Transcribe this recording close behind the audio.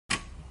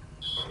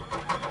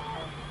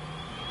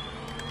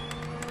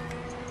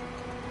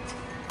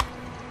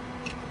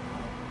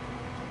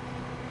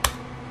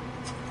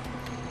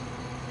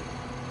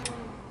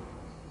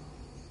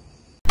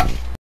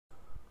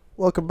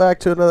Welcome back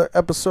to another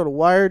episode of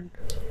Wired.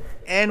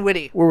 And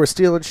Witty. Where we're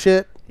stealing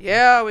shit.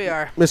 Yeah, we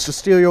are. Mr.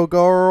 Steal Your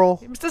Girl.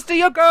 Mr. Steal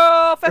Your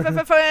Girl. Oh,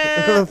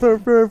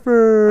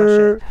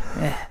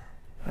 shit.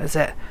 What is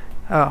that?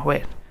 Oh,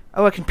 wait.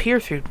 Oh, I can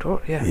peer through.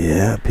 Oh, yeah.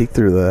 Yeah, peek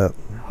through that.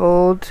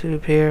 Hold to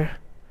peer.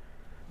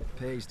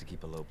 Pays to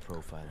keep a low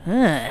profile.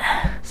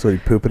 So you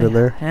pooping in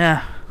there?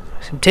 Yeah.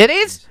 Some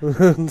titties?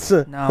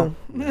 No.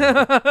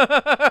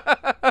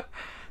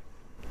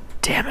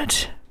 Damn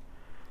it.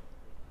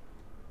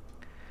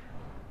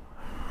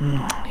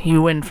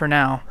 You win for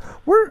now.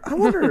 I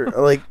wonder,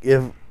 like,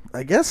 if,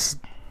 I guess,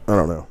 I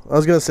don't know. I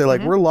was going to say,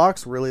 like, were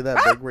locks really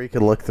that big where you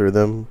can look through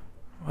them?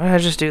 What did I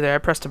just do there? I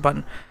pressed a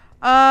button.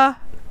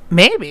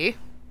 Maybe.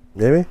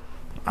 Maybe?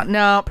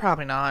 No,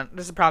 probably not.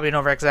 This is probably an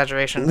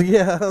over-exaggeration.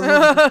 Yeah.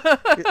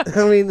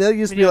 I mean, that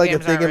used to be like a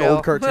thing in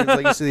old cartoons.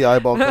 Like, you see the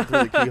eyeball come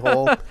through the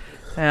keyhole.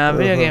 Yeah,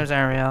 video games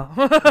aren't real.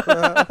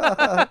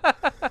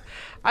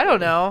 I don't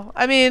know.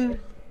 I mean,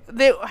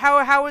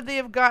 how would they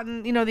have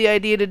gotten, the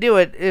idea to do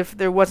it if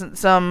there wasn't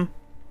some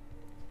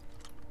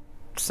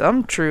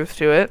truth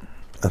to it?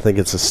 I think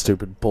it's a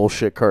stupid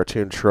bullshit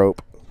cartoon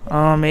trope.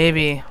 Oh,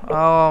 maybe.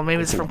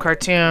 Maybe it's from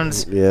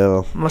cartoons.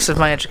 Yeah. Most of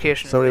my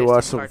education. Somebody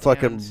watched some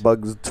fucking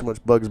too much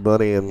Bugs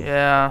Bunny and...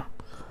 Yeah.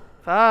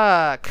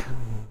 Fuck.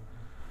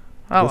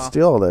 Oh, we'll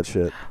steal all that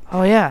shit.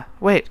 Oh, yeah.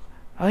 Wait.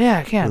 Oh, yeah,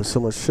 I can. There's so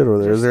much shit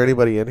over there. Is there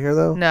anybody in here,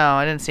 though? No,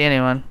 I didn't see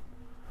anyone.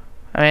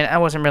 I mean, I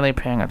wasn't really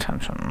paying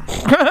attention.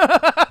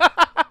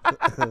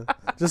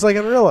 Just like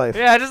in real life.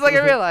 Yeah, just like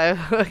in real life.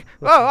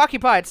 Oh,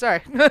 occupied.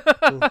 Sorry. Sorry.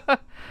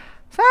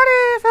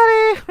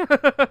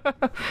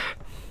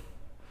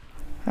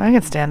 I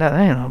can stand up.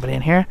 There ain't nobody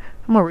in here.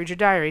 I'm gonna read your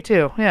diary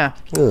too. Yeah.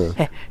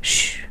 Hey,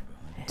 shh.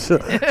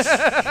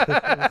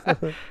 I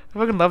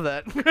fucking love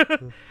that.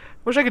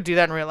 Wish I could do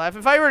that in real life.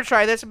 If I were to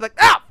try this, I'd be like,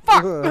 ah,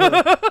 fuck.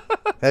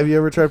 Have you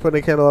ever tried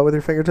putting a candle out with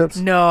your fingertips?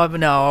 No.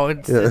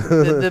 It's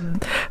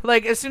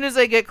like as soon as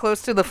I get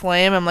close to the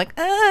flame, I'm like,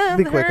 ah.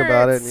 Be quick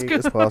about it and eat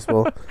as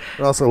possible.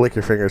 And also lick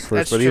your fingers first,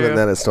 That's but true. Even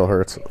then, it still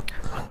hurts.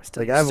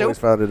 Like I've always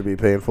found it to be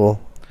painful.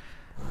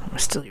 I'm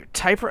still your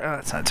typewriter. Oh,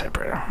 that's not a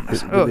typewriter.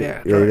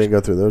 Yeah, you didn't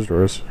go through those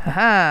drawers.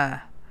 Haha.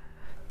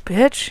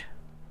 Bitch.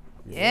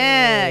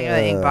 Yeah, give me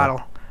that ink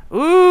bottle.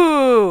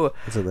 Ooh.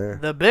 What's in there?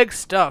 The big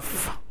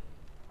stuff.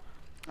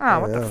 Oh,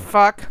 what the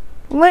fuck?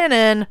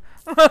 Linen.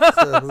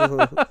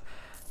 I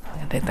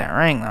can take that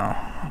ring, though.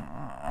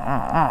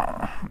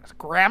 This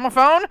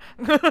gramophone?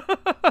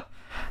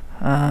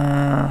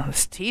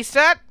 This tea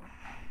set?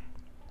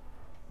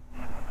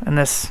 And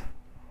this...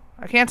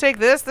 I can't take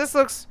this. This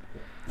looks...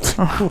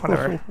 Oh,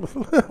 whatever.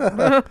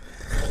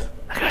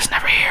 Like I was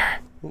never here.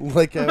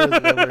 Like I was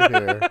never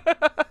here.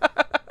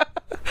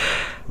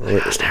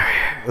 Like I was never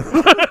here.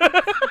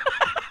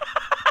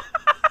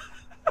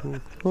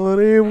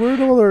 Honey,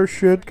 where'd all our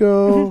shit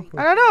go?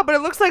 I don't know, but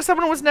it looks like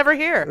someone was never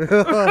here.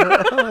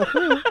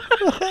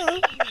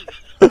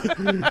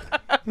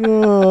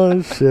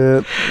 Oh,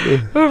 shit.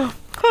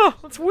 Oh,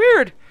 that's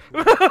weird.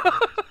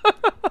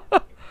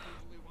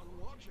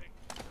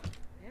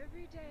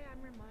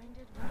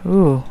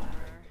 Ooh.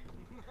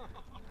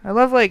 I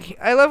love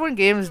when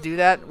games do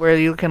that where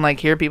you can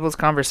like hear people's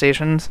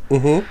conversations.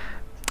 Mm-hmm.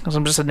 Because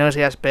I'm just a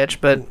nosy ass bitch,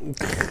 but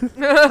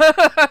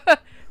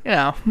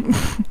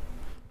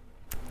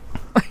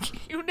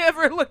like you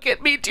never look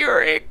at me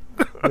during.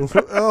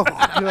 Oh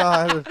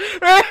God!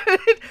 Right?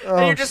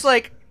 And you're just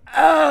like,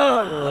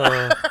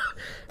 oh.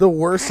 The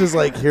worst is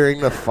like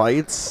hearing the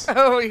fights.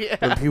 Oh yeah.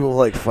 When people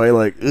like fight,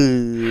 like,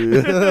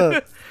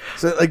 ugh.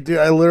 So like, dude,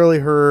 I literally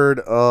heard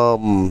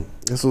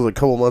this was a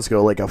couple months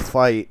ago, like a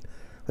fight.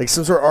 Like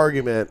some sort of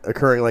argument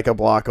occurring like a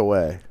block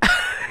away.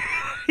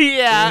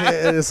 Yeah.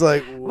 And it's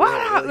like,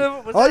 what?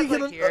 Like, all you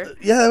can,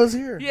 yeah, it was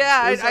here.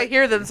 Yeah, was I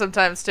hear them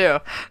sometimes too.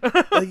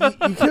 Like, you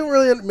couldn't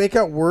really make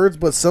out words,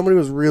 but somebody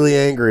was really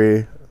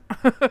angry.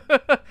 Like,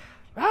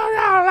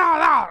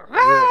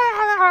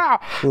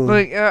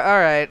 all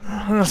right.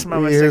 That's my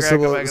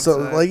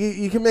like,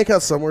 you can make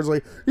out some words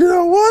like, you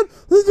know what?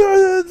 Like,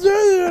 what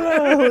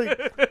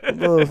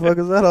the fuck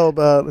is that all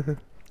about?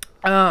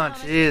 Oh,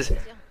 jeez.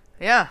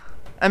 Yeah.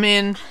 I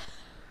mean,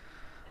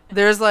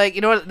 there's like,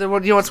 you know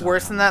what's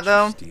worse than that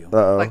though?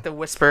 Uh-oh. Like the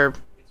whisper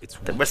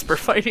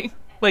fighting.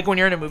 Like when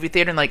you're in a movie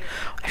theater and like,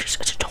 I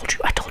told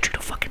you to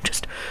fucking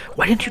just,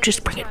 why didn't you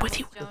just bring it with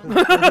you?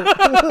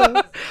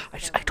 I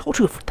told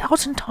you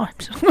 1,000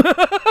 times.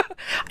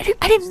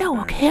 I didn't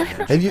know, okay?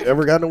 Have you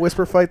ever gotten a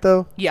whisper fight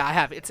though? Yeah, I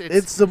have.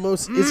 It's the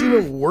most. It's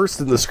even worse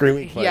than the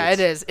screaming fights. Yeah, it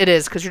is,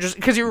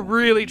 because you're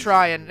really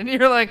trying, and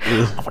you're like,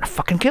 I'm gonna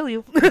fucking kill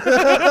you. Yeah.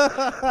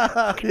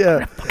 I'm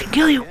gonna fucking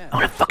kill you. I'm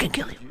gonna fucking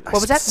kill you.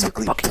 What was that?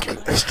 Fucking kill you.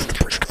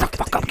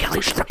 Fuck up, kill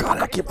you.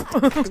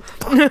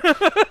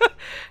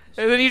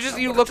 And then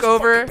you look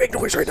over. Big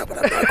noise right now, but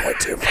I'm not going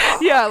to.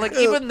 Yeah, like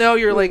even though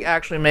you're like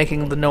actually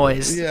making the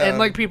noise, and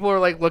like people are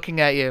like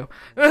looking at you,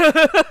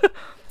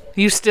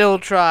 you still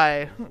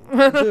try.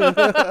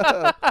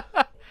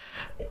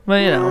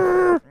 But you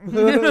know,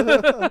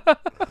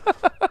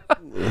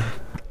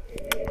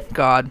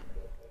 God,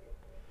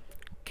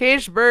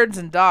 Caged birds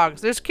and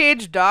dogs. There's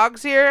caged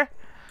dogs here?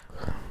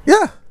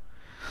 Yeah.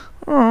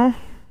 Oh.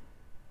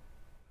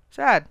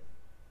 Sad.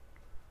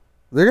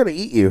 They're gonna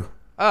eat you.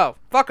 Oh,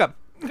 fuck them.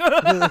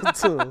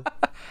 That's a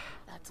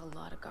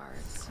lot of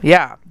guards.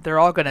 Yeah, they're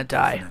all gonna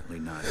die. Definitely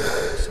not a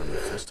summer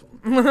festival.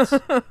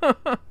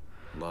 A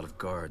lot of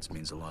guards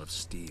means a lot of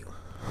steel.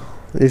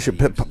 You should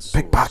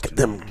pickpocket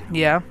them.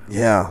 Yeah.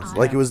 Yeah,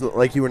 like it was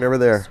like you were never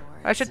there.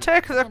 I should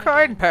take the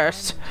coin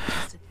purse.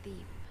 It's a thief.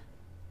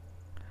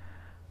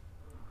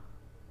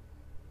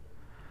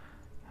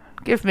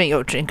 Give me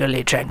your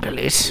jingly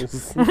janglies.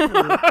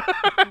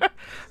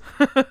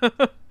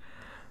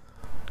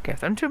 Give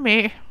them to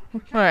me.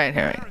 Alright,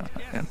 here we go.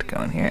 I have to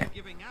go in here.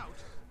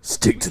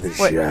 Stick to the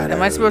Wait, shadows.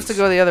 am I supposed to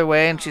go the other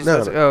way? And she's No,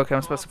 supposed to... no. Oh, okay,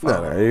 I'm supposed to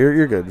follow. No,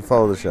 you're good.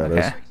 Follow the shadows.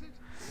 Okay.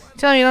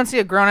 Tell me you don't see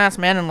a grown-ass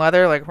man in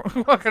leather, like,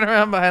 walking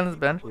around behind this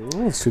bench?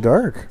 Ooh, it's too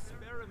dark.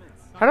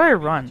 How do I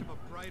run?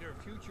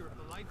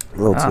 A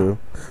little too.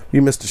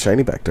 You missed a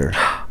shiny back there.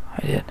 I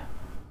did.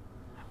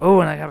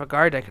 Oh, and I have a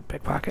guard I could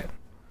pickpocket.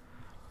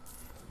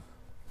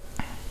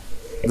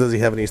 Does he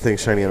have anything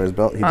shiny on his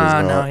belt? He does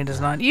not. No, he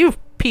does not. You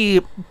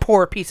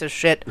poor piece of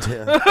shit.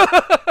 Yeah.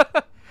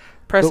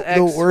 Press The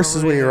X. worst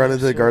is when you run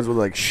into the guards with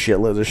like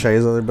shitloads of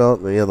shinies on their belt,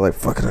 and then you have like,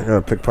 fucking, I'm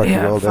gonna pickpocket you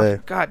all day.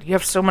 God, you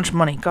have so much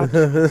money. God.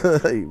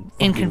 You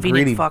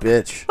Inconvenient greedy fuck.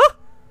 bitch.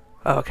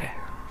 Oh, okay.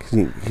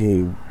 Can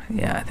you,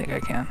 Yeah, I think I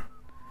can.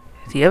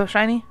 Does he have a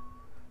shiny?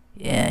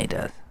 Yeah, he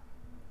does.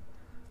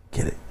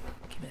 get it?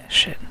 Give me that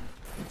shit.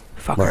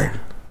 Fucker. Mine.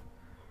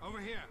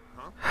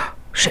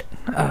 Shit.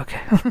 Oh,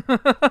 okay.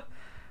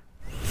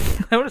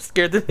 I would have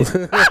scared the...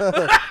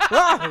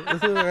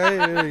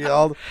 Right, you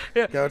yelled.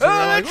 Yeah. Go to Oh,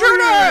 like,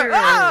 intruder!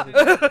 Ah!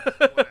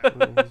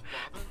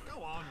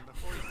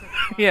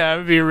 Yeah, I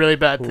would be a really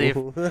bad thief.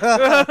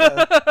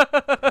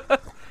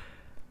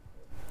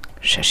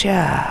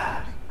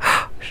 Shasha.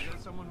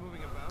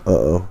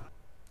 Uh-oh.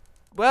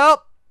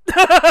 Well,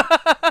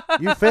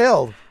 You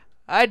failed.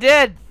 I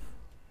did.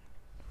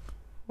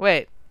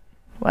 Wait.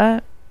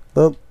 What?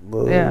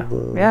 Yeah.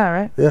 Yeah,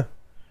 right? Yeah.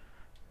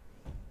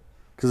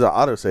 Because of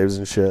autosaves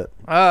and shit.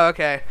 Oh,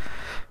 okay.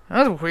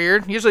 That was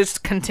weird. Usually it's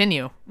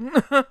continue.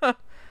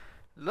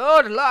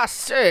 Load last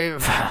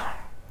save.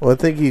 Well, I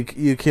think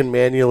you can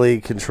manually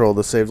control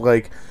the saves.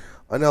 Like,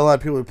 I know a lot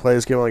of people who play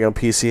this game like on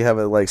PC have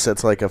it like set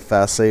to like a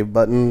fast save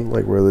button,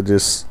 like where they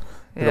just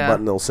hit a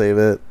button, they'll save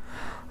it.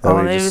 That Oh,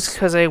 way maybe you it's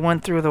because I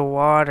went through the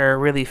water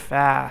really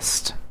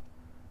fast.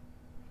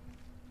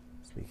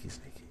 Sneaky,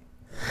 sneaky.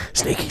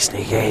 Sneaky,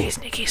 sneaky.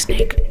 Sneaky,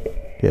 sneak.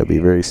 Yeah, be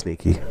very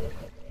sneaky.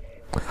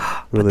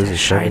 But there's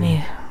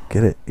shiny.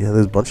 Get it? Yeah,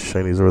 there's a bunch of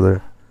shinies over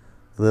there.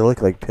 They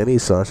look like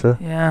pennies, Sasha.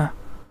 Yeah,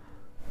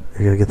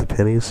 You're gonna get the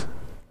pennies?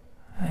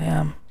 I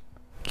am.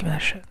 Give me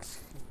that shit.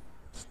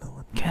 Give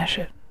me that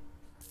shit.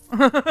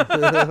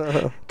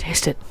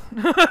 Taste it.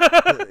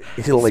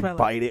 You'll like Smell it.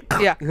 bite it.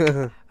 Yeah.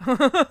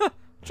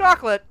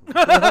 Chocolate.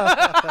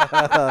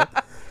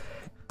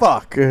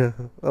 Fuck. Oh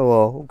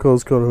well, I'm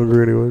kind of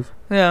hungry anyways.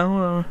 Yeah,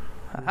 whatever.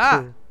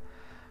 Aha.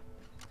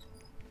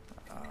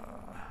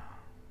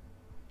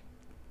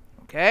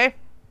 Okay.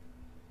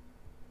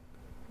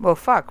 Well,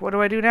 fuck. What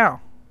do I do now?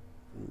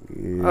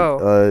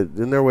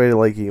 Isn't there a way to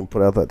like you can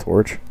put out that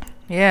torch?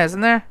 Yeah,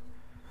 isn't there?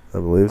 I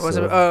believe Was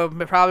so. it? Oh,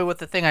 probably with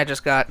the thing I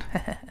just got.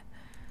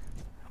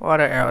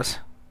 Water arrows.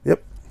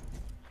 Yep.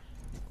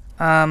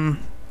 The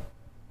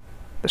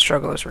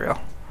struggle is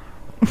real.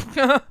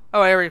 Oh,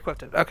 I already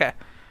equipped it. Okay.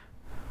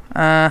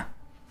 There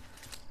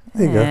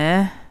you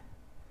go.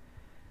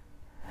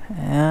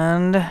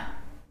 And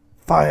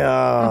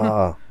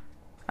Fire.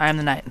 I am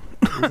the knight.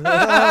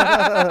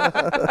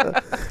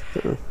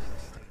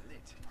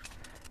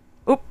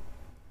 Oop.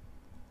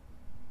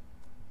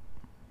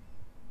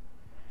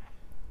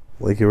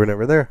 Like you were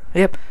never there.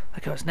 Yep.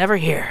 Like I was never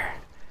here.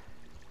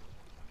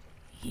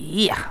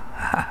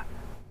 Yeah.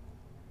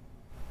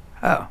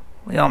 Oh,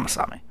 well, you almost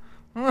saw me.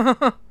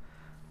 Oh,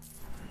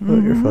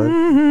 you're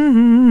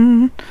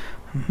fine.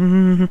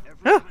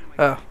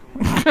 Oh.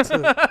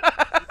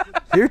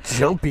 You're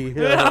jumpy.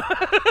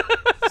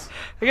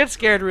 I get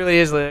scared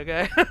really easily,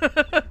 okay?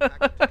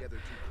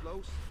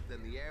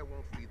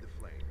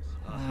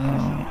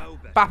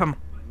 Bop him.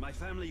 My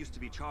family used to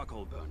be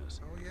charcoal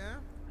burners. Oh yeah?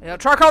 Yeah,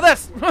 charcoal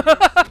this! Well,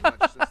 not too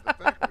much since the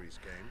factories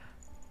came.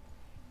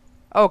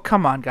 Oh,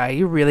 come on, guy.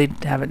 You really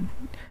haven't...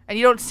 And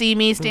you don't see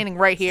me standing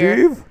right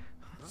here.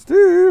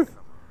 Steve!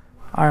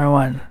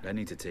 R1. I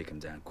need to take him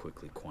down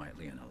quickly,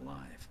 quietly, and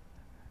alive.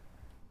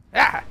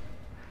 Ah!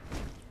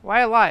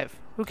 Why alive?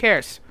 Who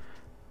cares?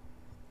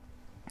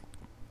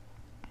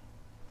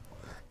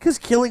 Because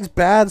killing's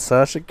bad,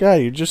 Sasha. God,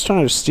 you're just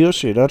trying to steal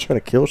shit, not trying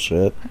to kill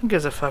shit. Who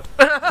gives a fuck?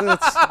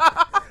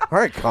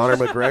 Alright, Conor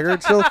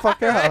McGregor, chill the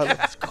fuck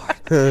out.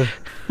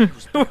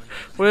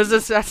 What is the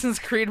Assassin's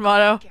Creed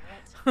motto?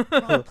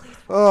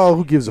 Oh,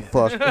 who gives a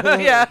fuck?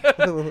 Yeah.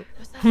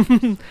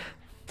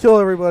 Kill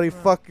everybody,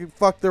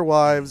 fuck their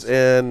wives,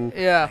 and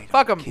Yeah.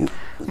 Fuck them.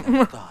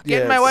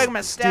 Get in my way, I'm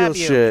gonna stab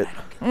steal you. shit.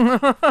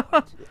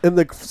 In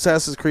the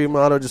Assassin's Creed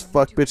motto, just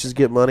fuck bitches,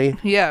 get money.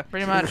 Yeah,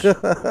 pretty much.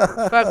 Fuck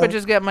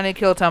bitches, get money,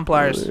 kill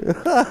Templars.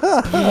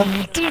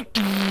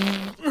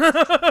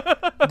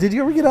 Did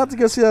you ever get out to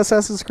go see that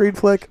Assassin's Creed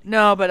flick?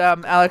 No, but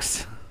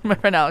Alex, my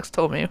friend Alex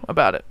told me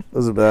about it.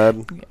 Was it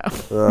bad?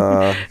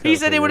 Yeah. He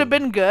said it would have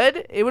been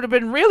good. It would have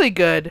been really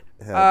good.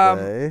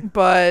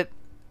 But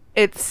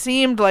it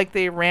seemed like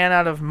they ran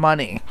out of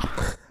money.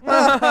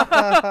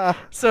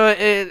 So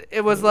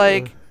it was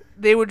like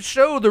they would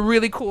show the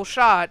really cool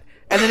shot,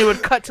 and then it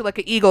would cut to like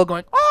an eagle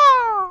going,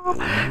 oh!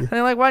 And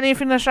they're like, why didn't you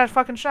finish that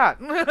fucking shot?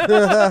 And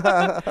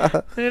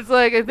it's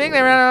like, I think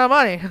they ran out of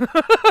money.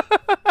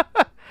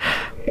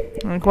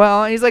 Like,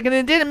 well, he's like, and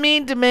it didn't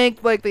mean to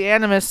make like the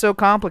animus so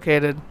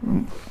complicated.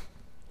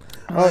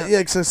 Oh yeah,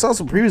 because I saw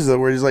some previews though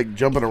where he's like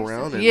jumping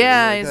around. And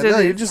yeah, like no,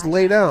 you just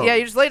lay down. Yeah,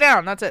 you just lay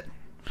down. That's it.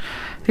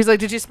 He's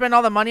like, did you spend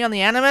all the money on the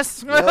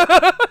animus?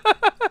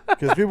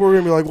 Because people were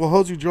gonna be like, well,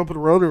 how's he jumping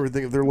around and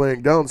everything if they're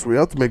laying down? So we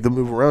have to make them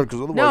move around because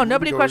otherwise. No,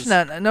 nobody questioned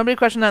that. Nobody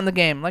questioned that in the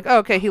game. Like, oh,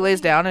 okay, he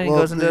lays down and he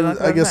goes into.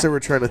 I guess they were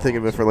trying to think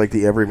of it for like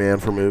the everyman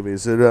for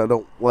movies. They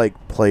don't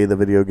like play the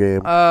video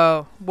game.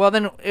 Oh, well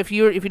then, if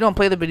you don't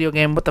play the video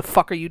game, what the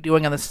fuck are you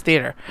doing in this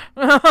theater?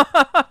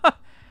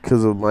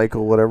 Because of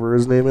Michael, whatever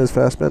his name is,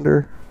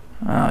 Fassbender.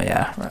 Oh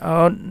yeah.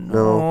 Oh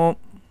no.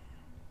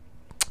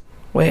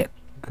 Wait.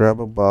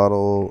 Grab a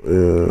bottle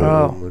in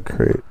the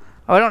crate.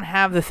 Oh, I don't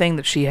have the thing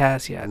that she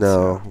has yet.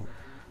 No. So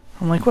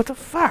I'm like, what the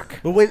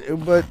fuck? But wait,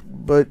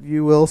 but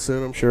you will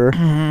soon, I'm sure.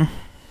 Mm-hmm.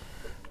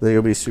 Then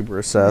you'll be super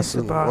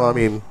assassin. Well, I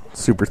mean,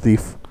 super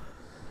thief.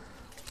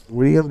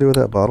 What are you gonna do with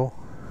that bottle?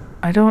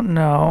 I don't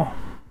know.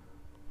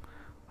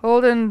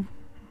 Holden.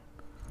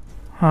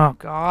 Oh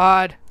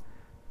God.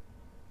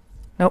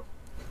 Nope.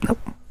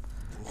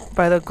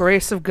 By the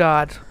grace of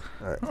God.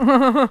 All right.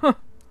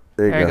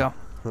 There you go.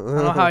 I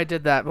don't know how I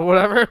did that, but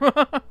whatever.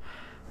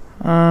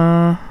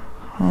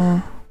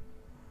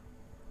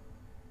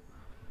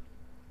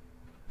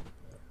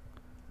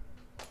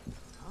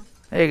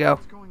 There you go.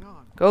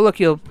 Go look,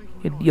 you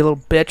little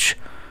bitch.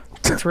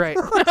 That's right.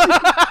 Go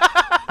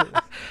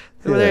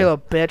there, you little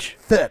bitch.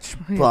 Fetch,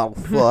 bottle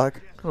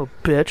fuck. Little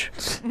bitch.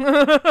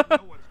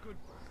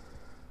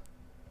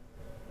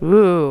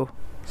 Ooh.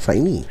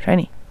 Shiny.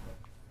 Shiny.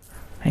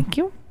 Thank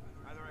you.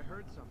 Either I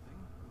heard something,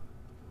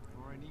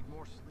 or I need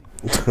more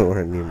sleep. Or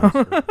I need more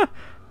sleep.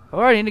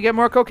 Or I need to get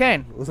more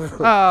cocaine.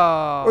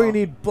 Oh. Or you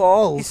need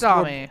balls. He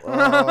saw me.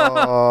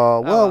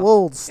 Well,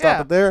 we'll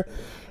stop it there.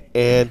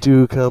 And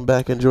do come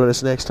back and join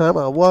us next time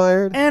on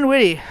Wired. And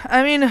Witty.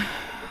 I mean,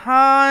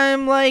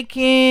 I'm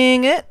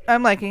liking it.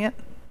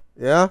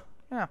 Yeah?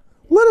 Yeah.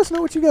 Let us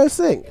know what you guys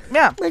think.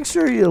 Yeah. Make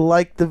sure you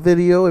like the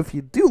video if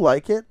you do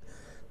like it.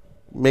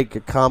 Make a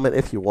comment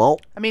if you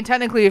won't. I mean,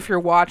 technically, if you're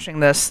watching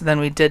this, then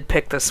we did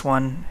pick this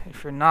one.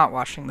 If you're not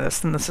watching this,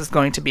 then this is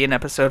going to be an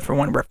episode for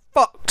when we're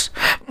fucked.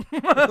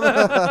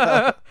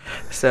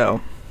 So,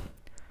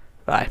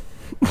 bye.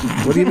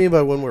 What do you mean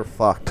by when we're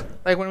fucked?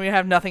 Like when we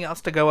have nothing else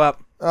to go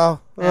up. Oh,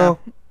 well.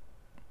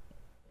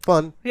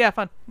 Fun. Yeah,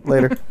 fun.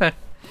 Later.